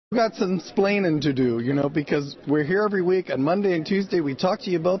We've got some splaining to do, because we're here every week on Monday and Tuesday. We talk to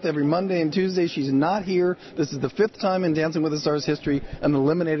you both every Monday and Tuesday. She's not here. This is the 5th time in Dancing with the Stars history, and the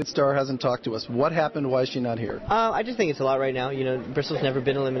eliminated star hasn't talked to us. What happened? Why is she not here? I just think it's a lot right now. Bristol's never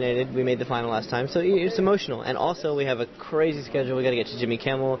been eliminated. We made the final last time, so it's emotional. And also, we have a crazy schedule. We got to get to Jimmy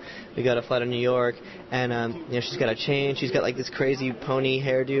Kimmel. We got to fly to New York, and she's got to change. She's got like this crazy pony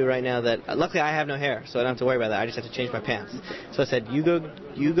hairdo right now that luckily I have no hair, so I don't have to worry about that. I just have to change my pants. So I said, you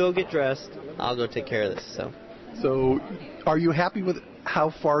go get dressed. I'll go take care of this. So, are you happy with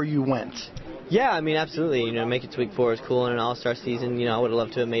how far you went? Yeah, I mean, absolutely. Make it to week 4 is cool. In an all-star season, I would have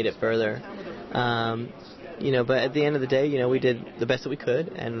loved to have made it further. But at the end of the day, we did the best that we could,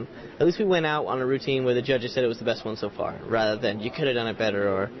 and at least we went out on a routine where the judges said it was the best one so far, rather than you could have done it better,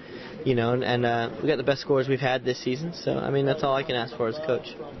 or, we got the best scores we've had this season. So, I mean, that's all I can ask for as a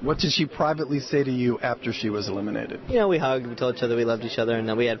coach. What did she privately say to you after she was eliminated? We hugged, we told each other we loved each other, and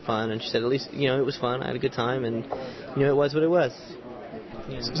that we had fun, and she said, at least, it was fun, I had a good time, and, it was what it was.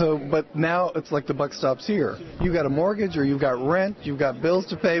 So, but now it's like the buck stops here. You got a mortgage, or you've got rent, you've got bills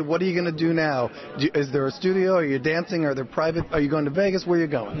to pay. What are you going to do now? Is there a studio? Are you dancing? Are there private? Are you going to Vegas? Where are you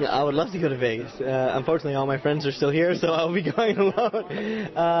going? Yeah, I would love to go to Vegas. Unfortunately, all my friends are still here, so I'll be going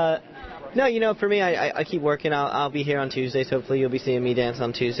alone. No, for me, I keep working. I'll be here on Tuesdays. Hopefully, you'll be seeing me dance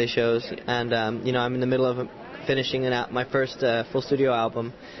on Tuesday shows. And, I'm in the middle of finishing my first full studio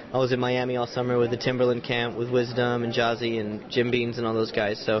album. I was in Miami all summer with the Timberland camp with Wisdom and Jazzy and Jim Beans and all those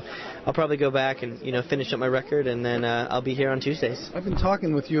guys. So I'll probably go back and, finish up my record, and then I'll be here on Tuesdays. I've been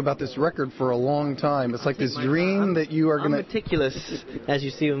talking with you about this record for a long time. It's like this dream that you are going to... I'm meticulous, as you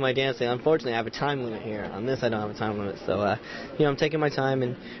see with my dancing. Unfortunately, I have a time limit here. On this, I don't have a time limit. So, I'm taking my time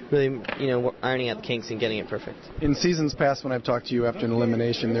and really, ironing out the kinks and getting it perfect. In seasons past, when I've talked to you after an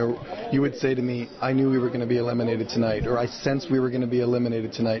elimination, you would say to me, I knew we were going to be eliminated tonight, or I sensed we were going to be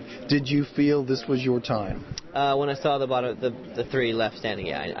eliminated tonight. Did you feel this was your time? When I saw the 3 left standing,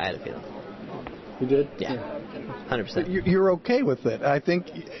 yeah, I had a feeling. You did? Yeah, 100%. You're okay with it. I think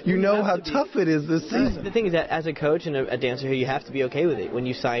you know how tough it is this season. The thing is that as a coach and a dancer here, you have to be okay with it. When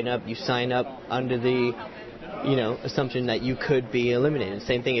you sign up under the assumption that you could be eliminated.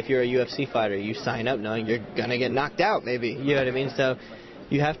 Same thing if you're a UFC fighter. You sign up knowing you're going to get knocked out, maybe. You know what I mean? So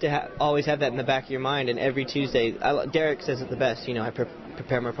you have to always have that in the back of your mind. And every Tuesday, Derek says it the best, I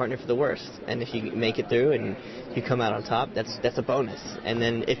prepare my partner for the worst. And if you make it through and you come out on top, that's a bonus. And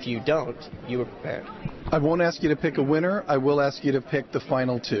then if you don't, you were prepared. I won't ask you to pick a winner. I will ask you to pick the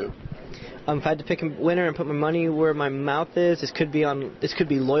final 2. If I had to pick a winner and put my money where my mouth is, this could be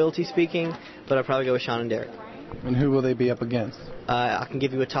loyalty speaking, but I'll probably go with Sean and Derek. And who will they be up against? I can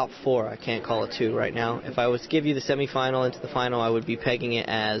give you a top 4. I can't call it 2 right now. If I was to give you the semifinal into the final, I would be pegging it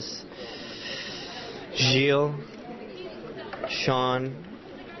as Gilles, Sean,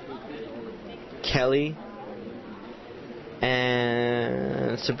 Kelly,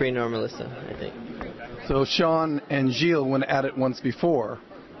 and Sabrina or Melissa, I think. So Sean and Gilles went at it once before,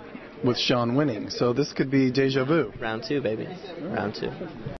 with Sean winning. So this could be deja vu. Round 2, baby. Round 2.